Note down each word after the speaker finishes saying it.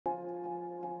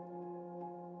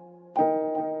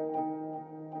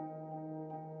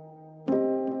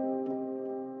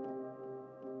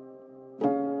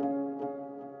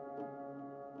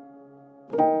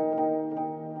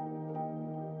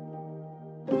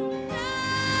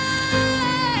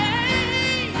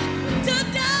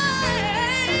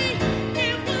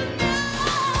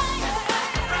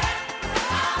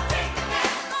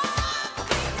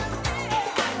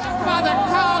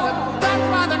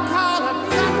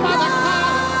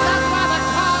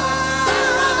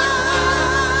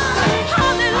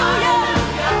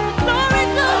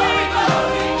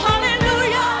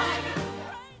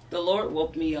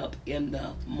in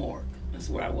the morgue. That's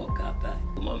where I woke up at.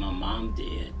 What my mom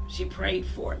did, she prayed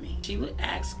for me. She would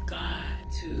ask God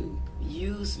to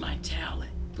use my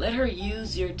talent. Let her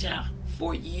use your talent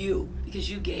for you because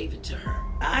you gave it to her.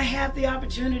 I have the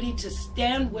opportunity to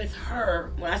stand with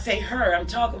her. When I say her, I'm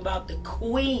talking about the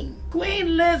Queen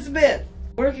Elizabeth.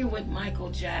 Working with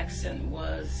Michael Jackson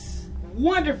was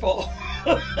wonderful.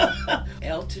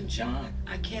 Elton John,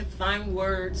 I can't find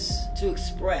words to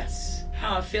express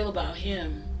how I feel about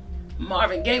him.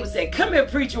 Marvin Gaye would say, "Come here,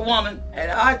 preacher woman."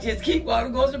 And I just keep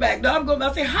walking, goes to the back. No, I'm going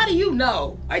to say, "How do you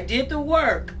know?" I did the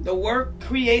work. The work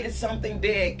created something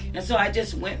big. And so I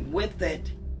just went with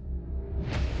it.